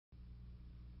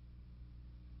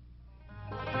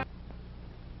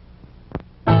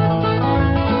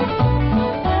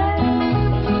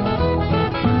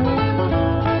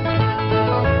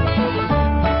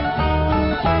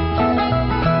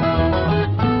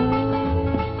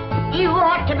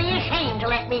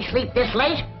me sleep this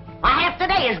late. My half the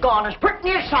day is gone as pretty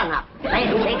near sun up.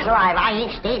 Land sakes alive, I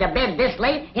ain't stayed abed this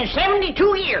late in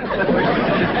 72 years.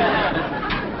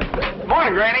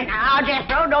 Morning, Granny. Now,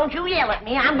 Jethro, don't you yell at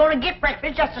me. I'm going to get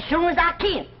breakfast just as soon as I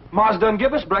can. Ma's done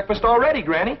give us breakfast already,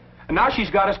 Granny. And now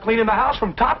she's got us cleaning the house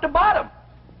from top to bottom.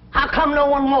 How come no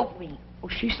one woke me?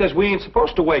 Well, she says we ain't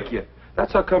supposed to wake you.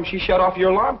 That's how come she shut off your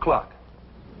alarm clock.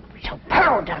 So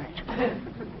Pearl done it.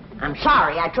 I'm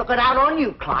sorry I took it out on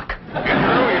you, Clock. Your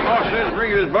ma says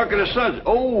bring you this bucket of suds.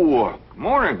 Oh,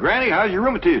 morning, Granny. How's your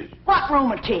rheumatiz? What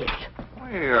rheumatiz?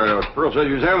 Well, Pearl said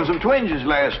you was having some twinges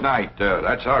last night.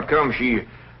 That's how come she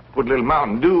put a little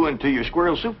Mountain Dew into your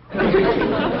squirrel soup.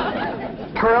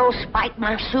 Pearl spiked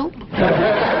my soup?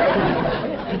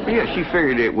 Yeah, she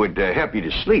figured it would help you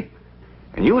to sleep.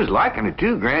 And you was liking it,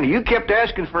 too, Granny. You kept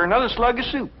asking for another slug of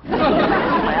soup.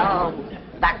 Well,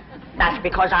 that's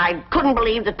because I couldn't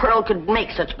believe that Pearl could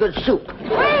make such good soup.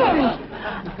 Granny,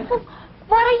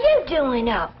 what are you doing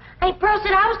up? Aunt Pearl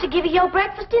said I was to give you your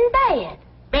breakfast in bed.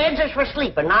 Beds is for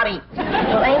sleeping, not eating.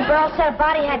 Well, Aunt Pearl said a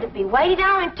body had to be waited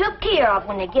on and took care of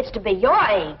when it gets to be your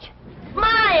age.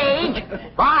 My age?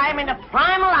 Why, I'm in the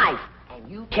prime of life. And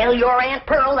you tell your Aunt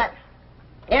Pearl that...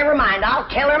 Never mind, I'll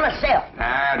tell her myself.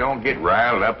 Nah, don't get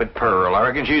riled up at Pearl. I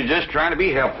reckon she's just trying to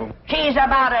be helpful. She's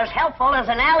about as helpful as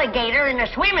an alligator in a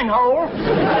swimming hole.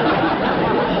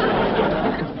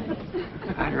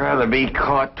 I'd rather be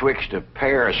caught twixt a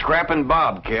pair of scrapping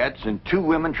bobcats than two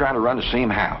women trying to run the same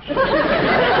house.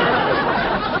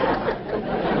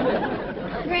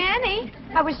 Granny,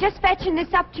 I was just fetching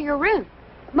this up to your room.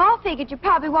 Ma figured you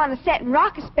probably want to sit and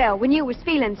rock a spell when you was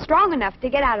feeling strong enough to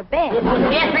get out of bed.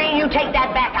 Jeffrey, you take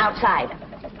that back outside.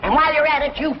 And while you're at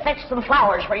it, you fetch some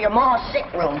flowers for your ma's sick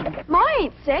room. Ma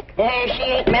ain't sick. She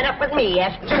ain't met up with me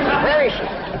yet. Where is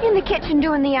she? In the kitchen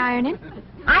doing the ironing.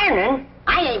 Ironing?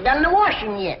 I ain't done the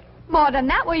washing yet. Ma done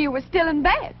that while you were still in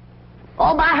bed.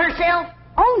 All by herself?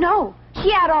 Oh, no.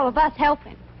 She had all of us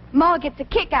helping. Ma gets a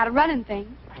kick out of running things.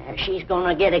 She's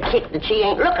gonna get a kick that she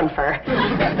ain't looking for.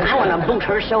 I want to boot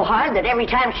her so hard that every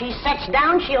time she sets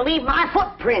down, she'll leave my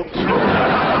footprints.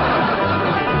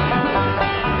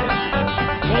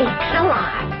 Sakes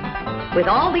alive. With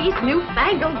all these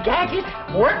newfangled gadgets,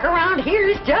 work around here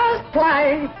is just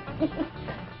plain.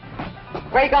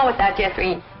 Where you going with that,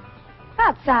 Jeffrey?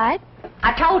 Outside.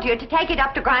 I told you to take it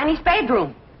up to Granny's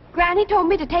bedroom. Granny told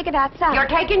me to take it outside. You're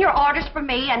taking your orders from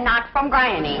me and not from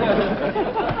Granny.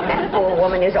 That poor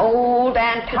woman is old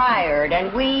and tired,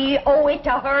 and we owe it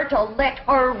to her to let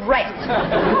her rest.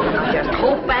 I just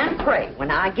hope and pray when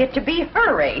I get to be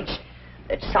her age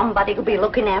that somebody will be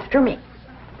looking after me.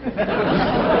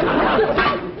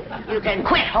 You can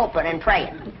quit hoping and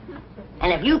praying.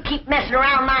 And if you keep messing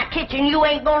around my kitchen, you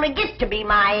ain't gonna get to be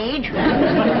my age.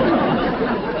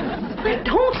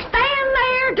 Don't stand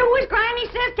there. Do as Granny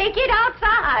says. Take it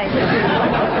outside.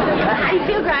 How do you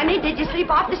feel, Granny? Did you sleep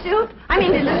off the soup? I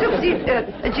mean, did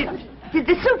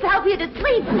the soup help you to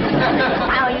sleep?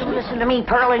 Now, you listen to me,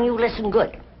 Pearl, and you listen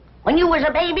good. When you was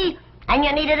a baby and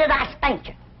you needed it, I spanked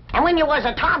you. And when you was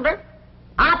a toddler,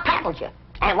 I paddled you.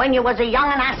 And when you was a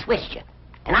young'un, I swished you.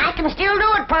 And I can still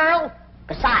do it, Pearl.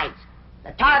 Besides,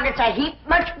 the target's a heap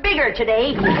much bigger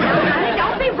today. Honey,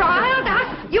 don't be riled.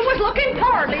 You was looking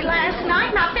poorly last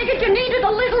night, and I figured you needed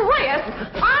a little rest.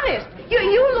 Honest,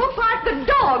 you look like the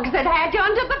dogs that had you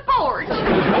under the porch.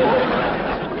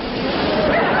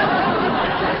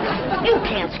 You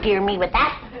can't scare me with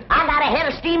that. I got a head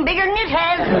of steam bigger than it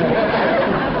has.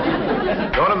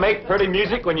 Gonna make pretty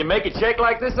music when you make it shake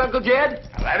like this, Uncle Jed?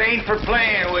 That ain't for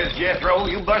playing with, Jethro.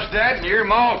 You bust that and your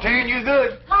ma'll tan you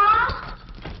good. Ma,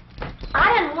 I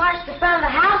didn't wash the front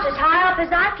of the house as high up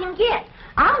as I can get.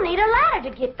 I'll need a ladder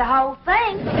to get the whole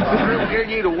thing. You did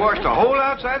you to wash the whole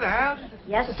outside the house?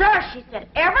 Yes, sir. She said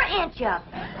every inch of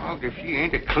it. Well, if she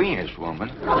ain't the cleanest woman.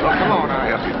 Well, come on, I'll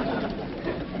help you.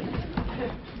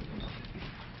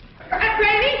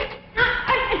 Granny?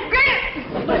 Granny!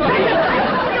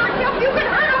 You can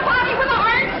hurt a body with an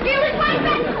iron skillet like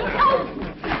that? Oh!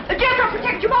 Jethro,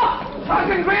 protect your mom! How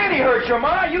can Granny hurt your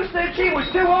ma? You said she was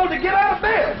too old to get out of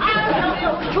bed. I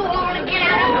was too old to get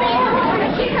out of bed.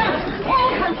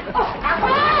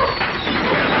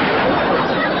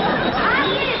 I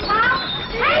get it, Mom.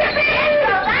 Hey,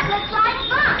 Pedro, that looks like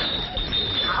fun.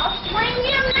 I'll swing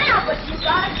you now, but you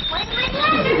gotta swing me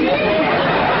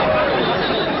later.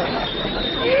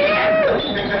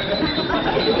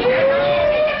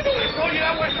 Told you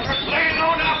that wasn't for playing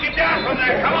low. Now get down from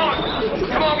there. Come on.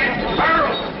 Come on, get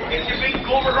Pearl. Get your big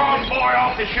overgrown boy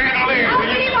off the chandelier. I'll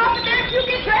get him off there if you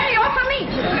get Granny off of me.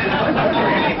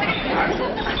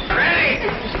 Ready?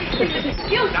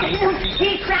 You,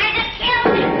 he tried to kill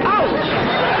me.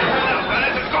 Oh!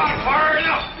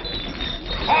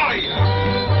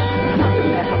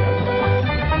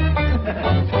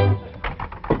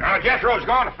 Jethro's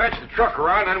gone to fetch the truck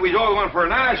around, and we's all going for a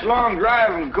nice long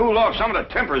drive and cool off some of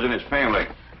the tempers in his family.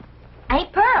 Hey,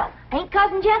 Pearl, ain't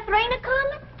Cousin Jethrina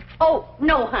coming? Oh,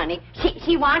 no, honey.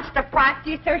 She wants to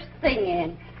practice her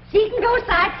singing. She can go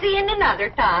sightseeing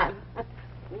another time.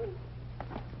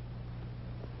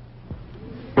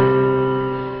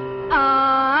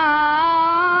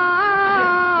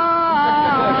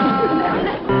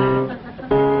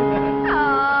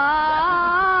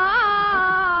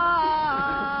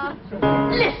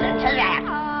 Listen to that.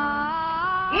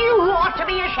 You ought to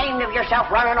be ashamed of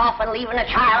yourself running off and leaving a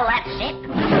child that sick.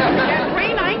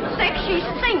 Jethrina ain't sick, she's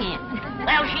singing.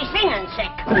 Well, she's singing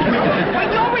sick. For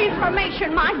your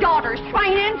information, my daughter's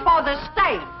training for the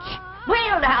stage.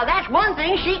 Well, now, that's one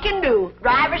thing she can do,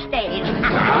 drive a stage. This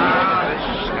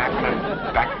snapping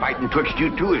and backbiting twixt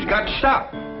you two has got to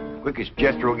stop. Quick as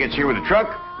Jethro gets here with the truck,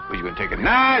 we're going to take a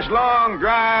nice long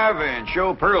drive and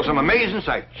show Pearl some amazing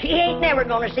sights. She ain't never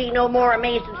going to see no more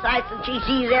amazing sights than she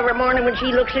sees every morning when she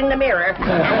looks in the mirror.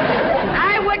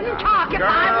 I wouldn't talk if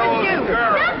I was you.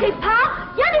 Look,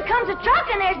 Pop, yonder comes a truck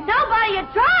and there's nobody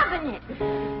driving it.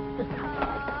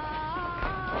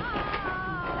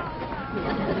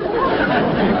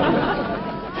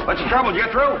 What's the trouble,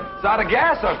 Jethro? It's out of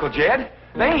gas, Uncle Jed.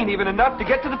 They ain't even enough to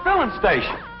get to the filling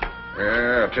station.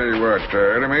 Yeah, I'll tell you what,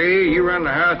 Ellie, you run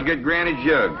the house to get Granny's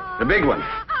jug. The big one.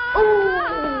 Ooh,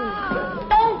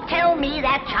 don't tell me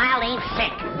that child ain't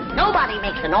sick. Nobody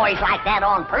makes a noise like that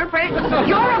on purpose.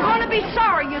 You're going to be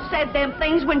sorry you said them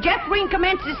things when Jethrina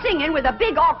commences singing with a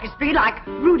big orchestra like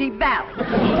Rudy Valley.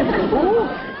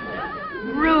 Ooh,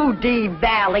 Rudy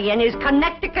Valley and his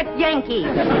Connecticut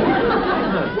Yankees.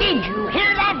 Did you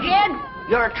hear that, Jed?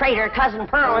 Your traitor cousin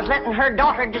Pearl is letting her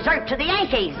daughter desert to the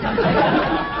Yankees.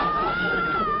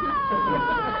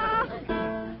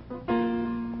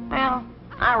 Well,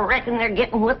 I reckon they're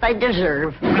getting what they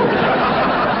deserve. Here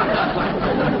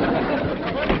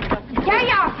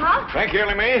you are, Pop. Thank you,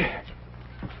 Ellie Mae.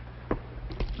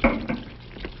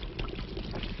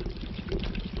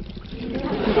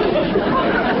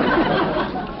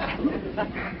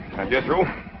 Now, Jethro,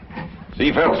 see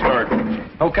if that'll start.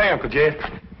 Okay, Uncle Jed.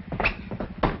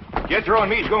 Jethro and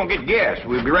me's going to get gas.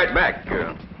 We'll be right back.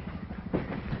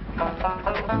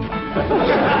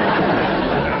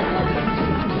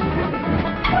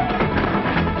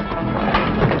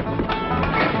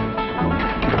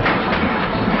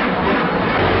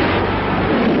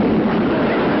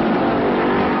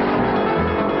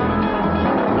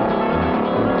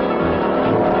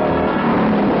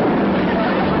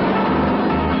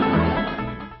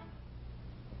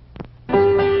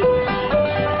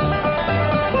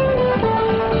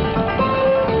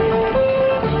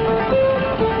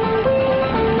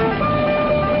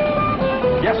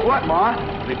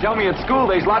 They tell me at school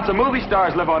there's lots of movie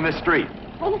stars live on this street.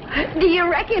 Oh, do you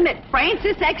reckon that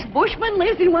Francis X. Bushman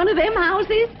lives in one of them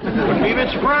houses? Wouldn't be a bit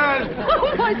surprised.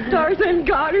 Oh, my stars and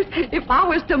garters. If I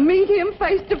was to meet him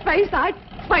face to face, I'd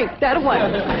faint that away.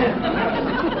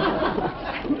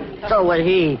 So would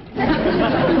he.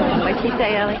 What'd she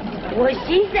say, Ellie? Well,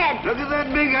 she said... Look at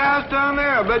that big house down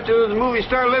there. I bet you the movie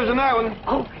star lives in that one.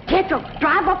 Oh, Jethro,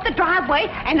 drive up the driveway,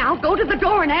 and I'll go to the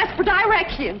door and ask for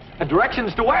directions.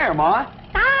 Directions to where, Ma?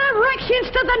 Directions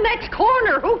to the next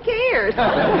corner. Who cares?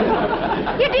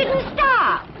 You didn't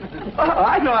stop.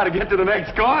 I know how to get to the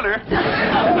next corner.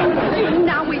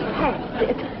 Now we passed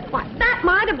it. Why, that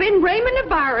might have been Raymond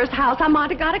Navarro's house. I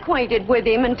might have got acquainted with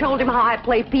him and told him how I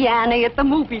play piano at the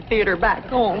movie theater back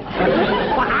home.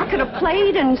 Why, I could have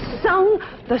played and sung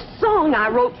the song I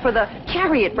wrote for the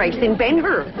chariot race in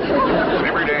Ben-Hur.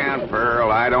 Simmer down, Pearl.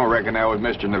 I don't reckon that was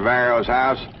Mr. Navarro's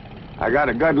house. I got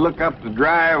a good look up the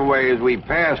driveway as we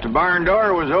passed. The barn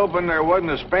door was open. There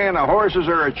wasn't a span of horses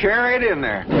or a chariot in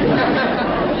there.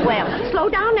 Well, slow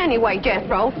down anyway,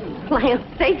 Jethro. Land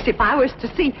sakes, if I was to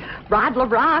see Rod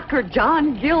LaRock or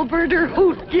John Gilbert or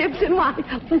Hoot Gibson, why,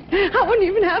 I wouldn't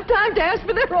even have time to ask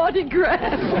for their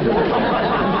autograph.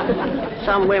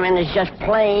 Some women is just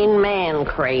plain man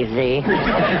crazy.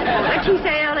 What'd she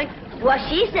say, Ellie? Well,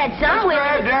 she said some Let's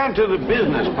drive women... down to the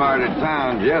business part of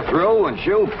town, Jethro, and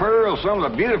show Pearl some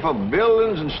of the beautiful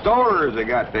buildings and stores they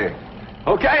got there.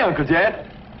 Okay, Uncle Jed.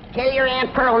 Tell your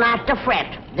Aunt Pearl not to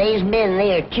fret. They's been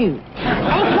there, too.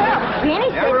 Hey, Pearl, Granny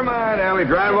said... Never mind, Allie.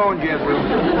 Drive on, Jethro.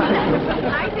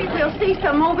 I think we'll see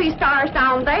some movie stars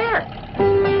down there.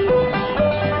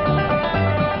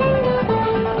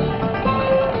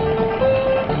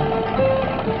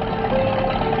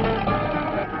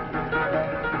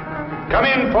 Come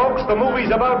in, folks. The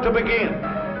movie's about to begin.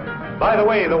 By the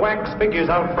way, the wax figures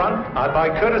out front are by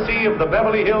courtesy of the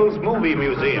Beverly Hills Movie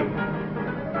Museum.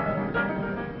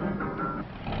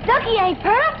 Looky, Aunt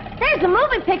Pearl. There's a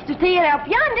moving picture theater up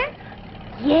yonder.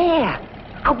 Yeah.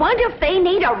 I wonder if they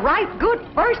need a right good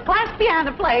first-class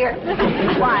piano player.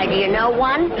 Why, do you know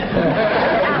one?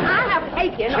 I have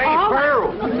taken Say, all...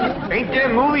 Pearl, ain't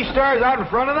them movie stars out in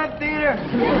front of that theater?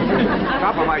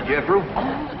 Top of my Jethro.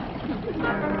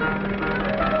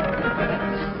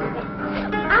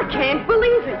 I can't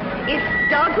believe it. It's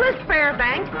Douglas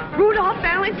Fairbanks, Rudolph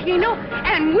Valentino,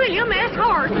 and William S.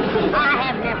 Hart. I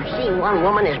have never seen one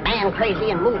woman as band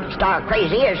crazy and movie star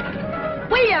crazy as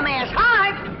William S.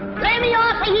 Hart. Let me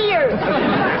off of here.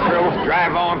 Pearl,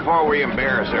 drive on before we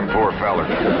embarrass them poor fellers.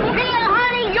 Bill,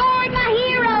 honey, you're my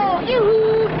hero.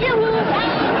 Yoo-hoo, yoo-hoo.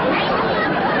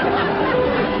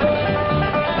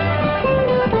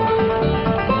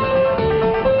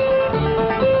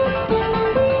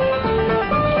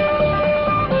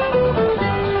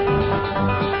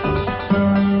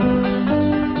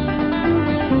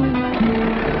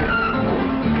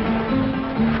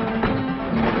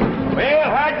 Well,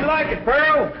 how'd you like it,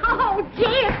 Pearl? Oh,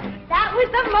 dear. That was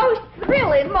the most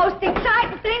thrilling, most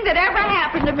exciting thing that ever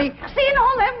happened to me. Seeing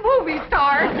all them movie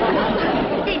stars.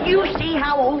 Did you see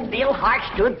how old Bill Hart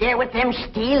stood there with them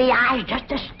steely eyes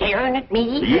just a-staring at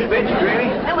me? You bet you, Granny.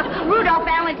 Rudolph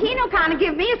Valentino kind of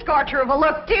gave me a scorcher of a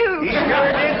look, too. You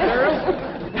sure did,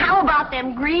 Pearl. How about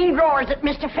them green drawers that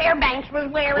Mr. Fairbanks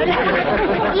was wearing?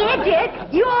 Yeah, Dick.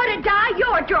 You ought to dye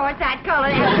your drawers that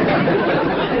color.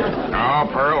 Oh,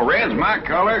 Pearl, red's my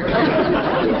color.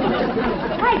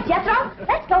 Hey, Jethro,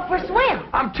 let's go for a swim.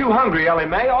 I'm too hungry, Ellie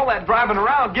Mae. All that driving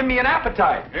around give me an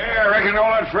appetite. Yeah, I reckon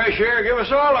all that fresh air give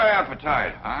us all an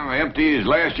appetite. I'm empty as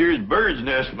last year's bird's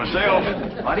nest myself.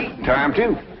 What eating Time,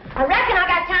 too. I reckon I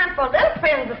got time for a little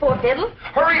friend before fiddle.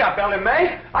 Hurry up, Ellie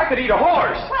Mae. I could eat a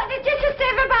horse. Well, just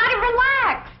everybody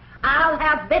relax. I'll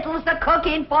have victuals to cook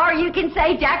in for you can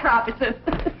say Jack Robinson.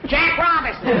 Jack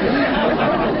Robinson.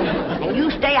 And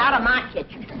you stay out of my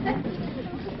kitchen.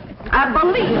 I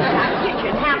believe that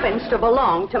kitchen happens to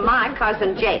belong to my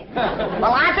cousin Jed.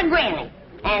 Well, I'm a granny.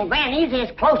 And grannies is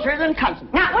closer than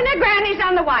cousins. Not when the granny's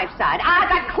on the wife's side. I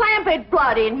got clamped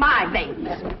blood in my veins.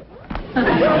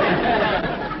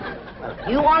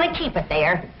 You want to keep it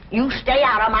there, you stay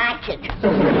out of my kitchen.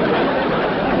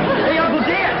 Hey, Uncle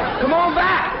Dan, come on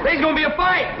back. There's going to be a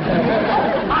fight.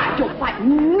 I don't fight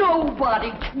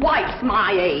nobody twice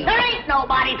my age. There ain't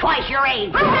nobody twice your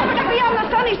age. I happen to be on the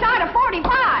sunny side of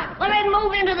 45. Well, then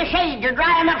move into the shade. You're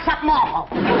drying up something awful.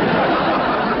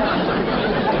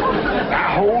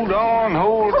 Now, hold on.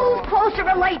 Who's closer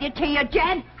related to you,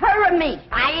 Jed? Her or me?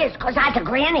 I is, 'cause I's a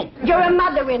granny. You're a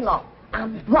mother-in-law.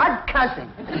 I'm blood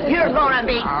cousin. You're gonna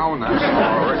be... Oh, no.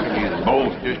 I reckon you're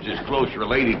both just as close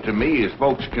related to me as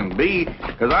folks can be,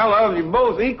 'cause I love you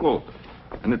both equal.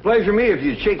 And it'd pleasure me if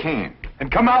you'd shake hands.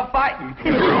 And come out fighting.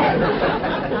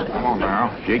 Come on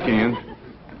now, shake hands.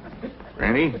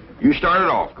 Granny, you start it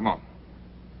off. Come on.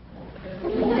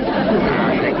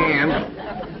 Now, shake hands.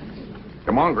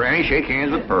 Come on, Granny, shake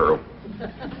hands with Pearl. Hey,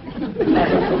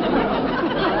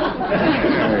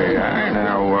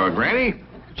 now, Granny,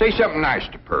 say something nice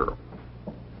to Pearl.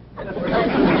 Go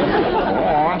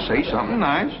on, say something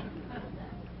nice.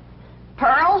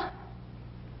 Pearl,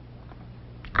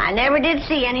 I never did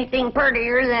see anything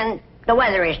prettier than the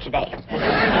weather is today.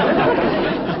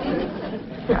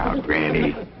 Now,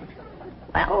 Granny.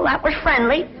 Well, that was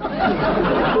friendly.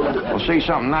 Well, say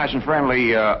something nice and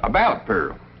friendly about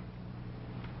Pearl.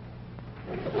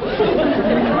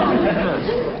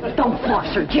 Don't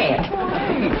force her, Jed.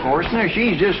 Hey, Forstner,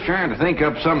 she's just trying to think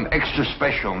up something extra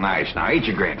special nice now, ain't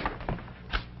you, Granny?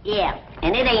 Yeah,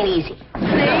 and it ain't easy.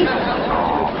 See?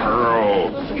 Oh,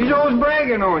 Pearl. She's always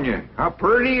bragging on you. How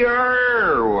pretty you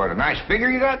are, or what, a nice figure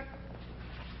you got?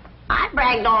 I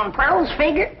bragged on Pearl's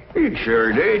figure. You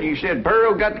sure did. You said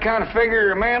Pearl got the kind of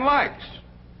figure a man likes.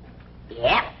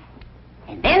 Yep.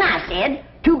 And then I said,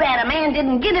 too bad a man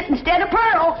didn't get it instead of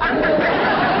Pearl. I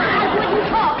wouldn't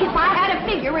talk if I had a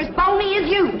figure as bony as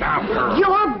you. Now, Pearl.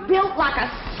 You're built like a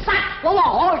sack full of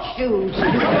horseshoes.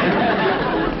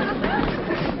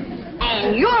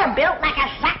 And you're built like a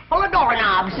sack full of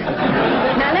doorknobs.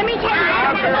 Now, let me tell you...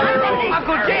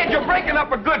 Uncle Dan, you're breaking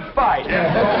up a good fight.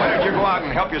 Why don't you go out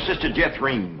and help your sister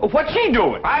Jethrine? Well, what's she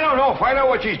doing? I don't know. Find out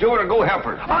what she's doing and go help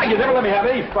her. Ah, you never let me have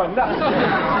any fun.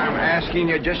 I'm asking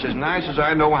you just as nice as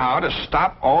I know how to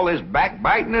stop all this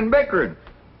backbiting and bickering.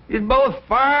 You're both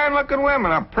fine-looking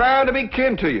women. I'm proud to be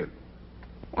kin to you.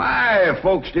 Why, if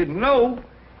folks didn't know,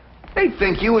 they'd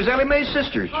think you was Ellie Mae's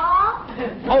sisters.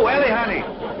 Oh, Ellie, honey.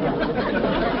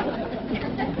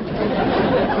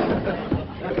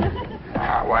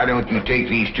 Now, why don't you take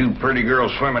these two pretty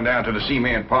girls swimming down to the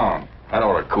Seaman Pond? That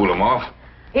ought to cool them off.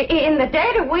 In the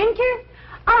dead of winter?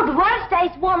 Oh, the water stays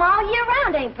warm all year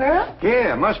round, ain't Pearl?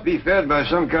 Yeah, must be fed by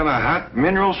some kind of hot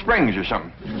mineral springs or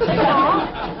something. That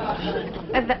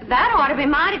ought to be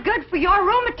mighty good for your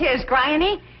rheumatiz,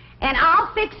 Granny. And I'll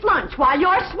fix lunch while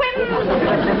you're swimming.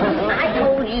 I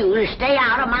told you to stay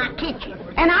out of my kitchen.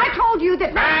 And I told you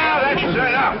that... Now, that's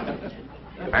enough.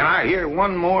 And I hear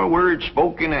one more word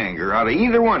spoke in anger out of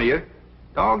either one of you,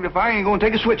 dogged if I ain't gonna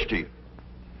take a switch to you.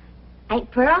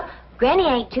 Ain't Pearl? Granny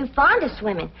ain't too fond of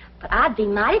swimming, but I'd be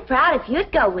mighty proud if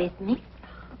you'd go with me.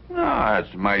 Oh,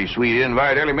 that's a mighty sweet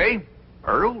invite, Ellie Mae.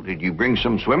 Earl, did you bring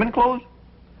some swimming clothes?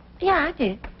 Yeah, I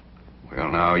did. Well,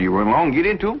 now, you run along, get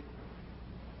into them.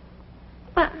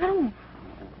 But I don't...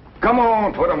 Come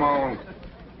on, put them on.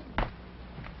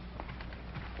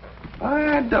 All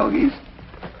right, doggies.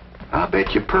 I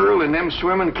bet you Pearl in them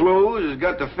swimming clothes has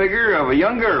got the figure of a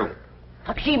young girl.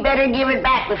 She better give it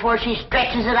back before she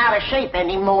stretches it out of shape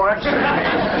anymore. I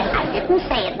didn't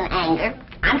say it in anger.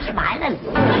 I'm smiling.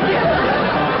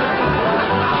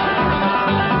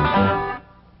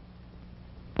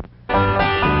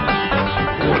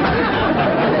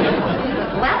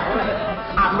 Well,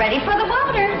 I'm ready for the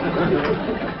water.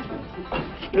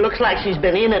 Looks like she's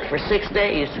been in it for 6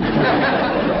 days.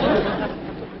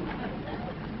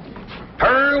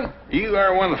 Pearl, you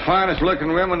are one of the finest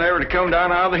looking women ever to come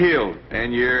down out of the hill.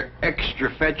 And you're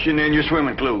extra fetching in your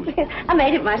swimming clothes. I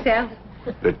made it myself.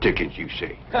 The ticket, you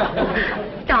say?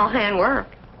 It's all handwork.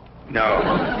 No.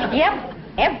 Yep.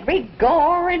 Every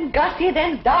gore and gusset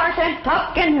and dart and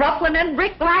tuck and ruffling and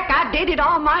brick-black, I did it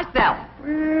all myself.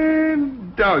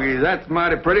 Doggy, that's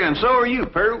mighty pretty, and so are you,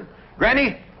 Pearl.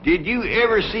 Granny, did you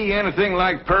ever see anything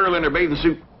like Pearl in her bathing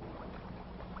suit?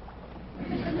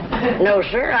 No,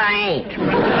 sir, I ain't.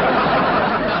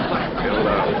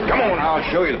 Well, come on, I'll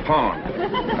show you the pond.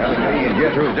 Me and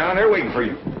Jethro's down there waiting for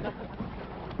you.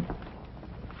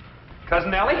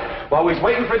 Cousin Ellie, while we was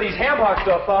waiting for these ham hocks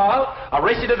to thaw out, I'll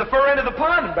race you to the fur end of the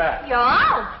pond and back. Yo,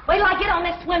 wait till I get on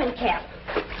this swimming cap.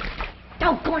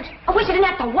 Doggone it. I wish I didn't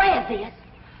have to wear this.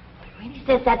 Granny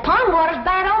says that pond water's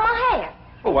bad on my hair.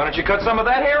 Well, why don't you cut some of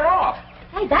that hair off?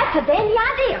 Hey, that's a dandy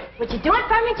idea. Would you do it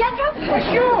for me, Jethro? Well,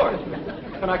 sure.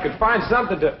 And I could find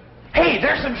something to... Hey,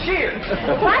 there's some shears.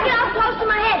 Well, I get off close to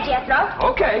my head, Jethro.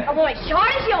 Okay. I want it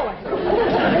short as yours.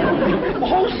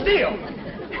 Well, hold still.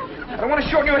 I don't want to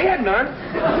shorten your head none.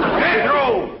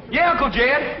 Jethro! Yeah, Uncle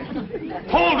Jed.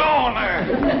 Hold on there.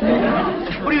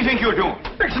 What do you think you're doing?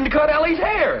 Fixing to cut Ellie's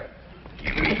hair.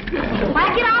 Well,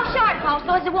 I get off short, Paul,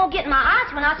 so as it won't get in my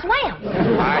eyes when I swim.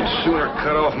 I'd sooner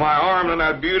cut off my arm than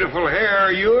that beautiful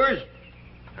hair of yours.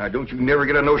 Now, don't you never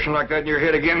get a notion like that in your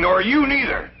head again, nor you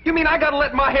neither. You mean I gotta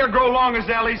let my hair grow long as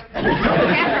Ellie's?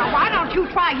 Jethro, why don't you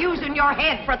try using your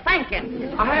head for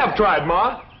thinking? I have tried,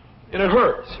 Ma, and it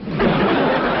hurts.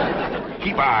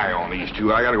 Keep an eye on these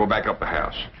two. I gotta go back up the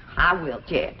house. I will,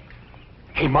 Jed.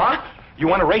 Hey, Ma, you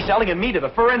want to race Ellie and me to the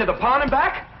fur end of the pond and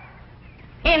back?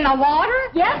 In the water?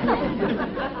 Yes, sir.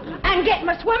 And get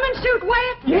my swimming suit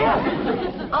wet?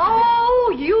 Yeah.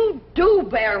 Oh, you do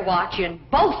bear watching,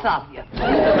 both of you. You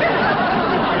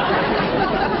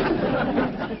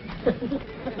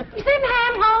see them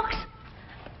ham hocks?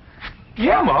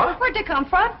 Yeah, Ma. Where'd they come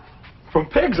from? From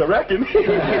pigs, I reckon.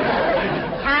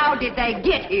 How did they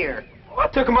get here? Well, I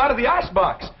took them out of the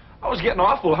icebox. I was getting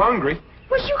awful hungry.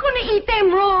 Was you going to eat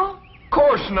them raw? Of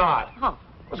course not. Oh.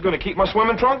 I was going to keep my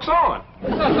swimming trunks on.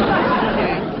 Ellie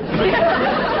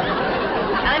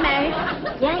Mae,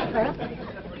 Yeah, Pearl.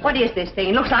 what is this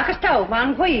thing? Looks like a stove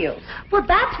on wheels. Well,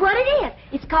 that's what it is.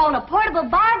 It's called a portable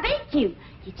barbecue.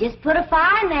 You just put a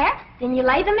fire in there, then you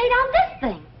lay the meat on this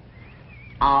thing.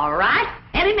 All right.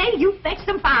 Ellie Mae, you fetch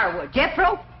some firewood.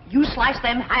 Jethro, you slice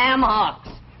them ham hocks.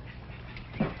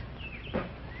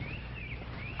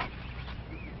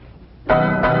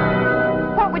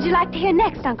 What would you like to hear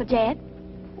next, Uncle Jed?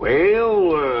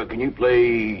 Well, can you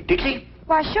play Dixie?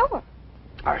 Why, sure.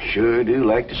 I sure do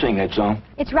like to sing that song.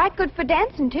 It's right good for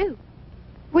dancing, too.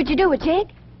 Would you do a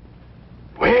jig?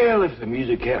 Well, if the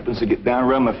music happens to get down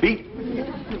around my feet,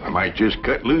 I might just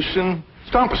cut loose and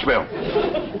stomp a spell.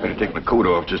 Better take my coat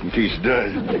off just in case it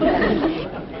does.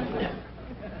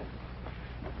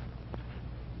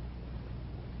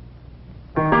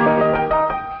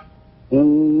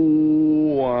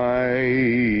 Oh, I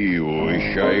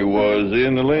wish I was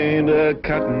in the land of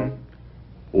cotton.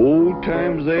 Old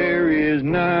times there is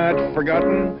not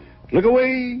forgotten. Look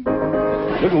away,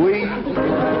 look away,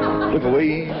 look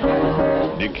away,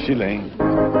 Dixieland.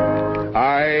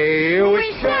 I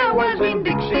wish I was in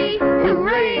Dixie.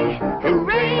 Hooray,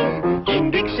 hooray.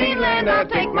 In Dixieland I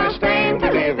take my stand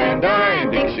to live and die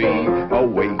in Dixie.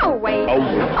 Away, Away,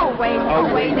 away, away,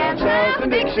 away down south in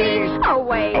Dixie.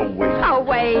 Away, away,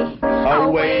 away,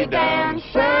 away down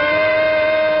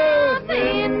south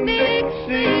in Dixie.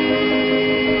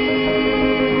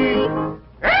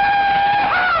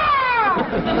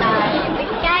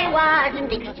 I was in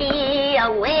Dixie,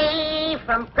 away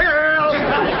from Pearl.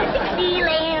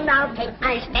 Dixieland, I'll take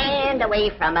my stand, away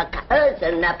from a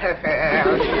cousin of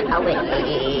Pearl.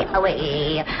 Away,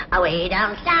 away, away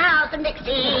down south in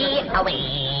Dixie.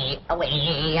 Away,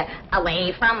 away,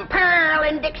 away from Pearl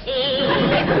and Dixie.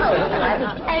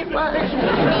 Oh, I was in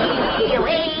Dixie,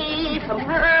 away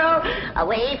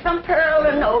from Pearl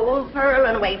and old Pearl,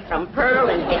 and away from Pearl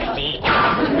and Dixie.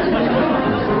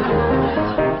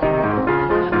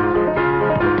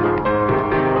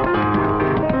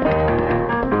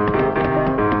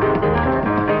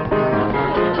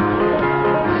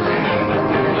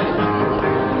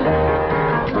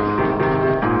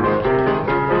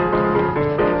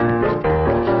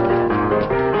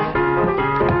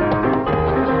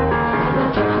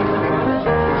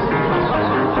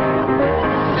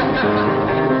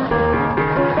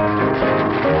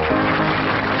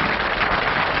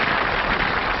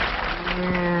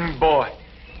 Boy,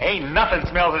 ain't nothing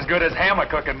smells as good as hammer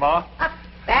cooking, Ma.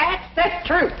 That's the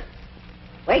truth.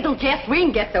 Wait till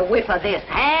Jeffreen gets a whiff of this.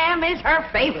 Ham is her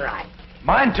favorite.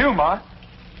 Mine too, Ma.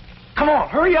 Come on,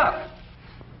 hurry up.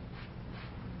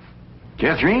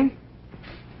 Catherine,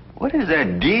 what is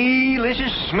that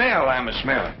delicious smell I'm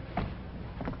a-smelling?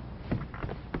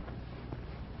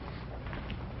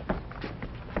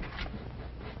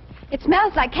 It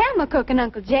smells like ham cooking,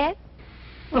 Uncle Jed.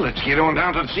 Well, let's get on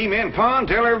down to the cement pond,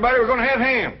 tell everybody we're going to have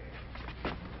ham.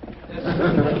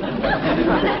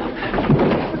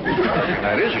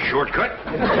 That is a shortcut.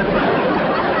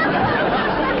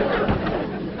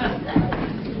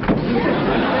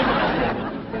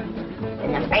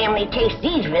 When the family tastes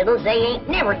these riddles, they ain't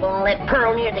never gonna let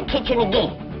Pearl near the kitchen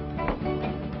again.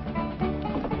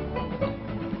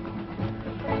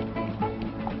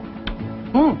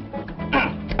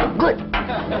 Good. Come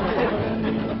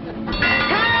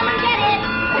and get it!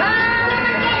 Come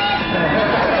and get it!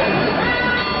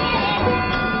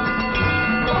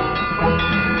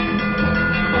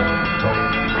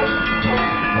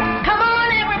 Come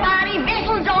on, everybody!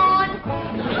 Whistle's on!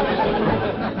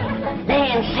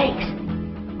 Land sakes!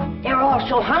 They're all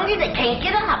so hungry they can't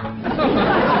get up.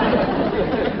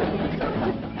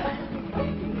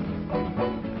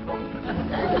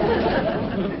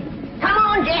 Come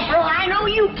on, Jethro, I know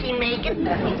you can make it.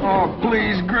 Oh,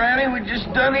 please, Granny, we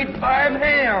just done eat 5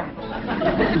 hams.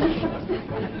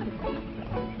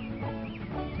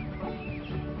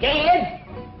 Dad?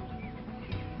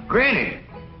 Granny,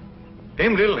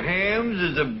 them little hams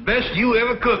is the best you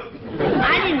ever cooked.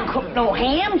 I didn't cook no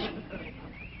hams.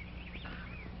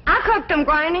 I cooked them,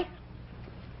 Granny.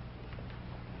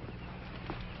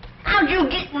 How'd you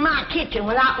get in my kitchen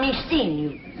without me seeing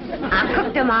you? I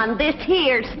cooked them on this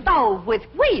here stove with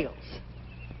wheels.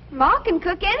 Ma can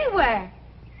cook anywhere.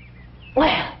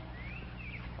 Well,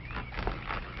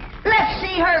 let's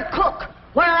see her cook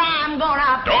where I'm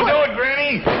gonna Don't put do it,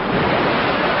 Granny.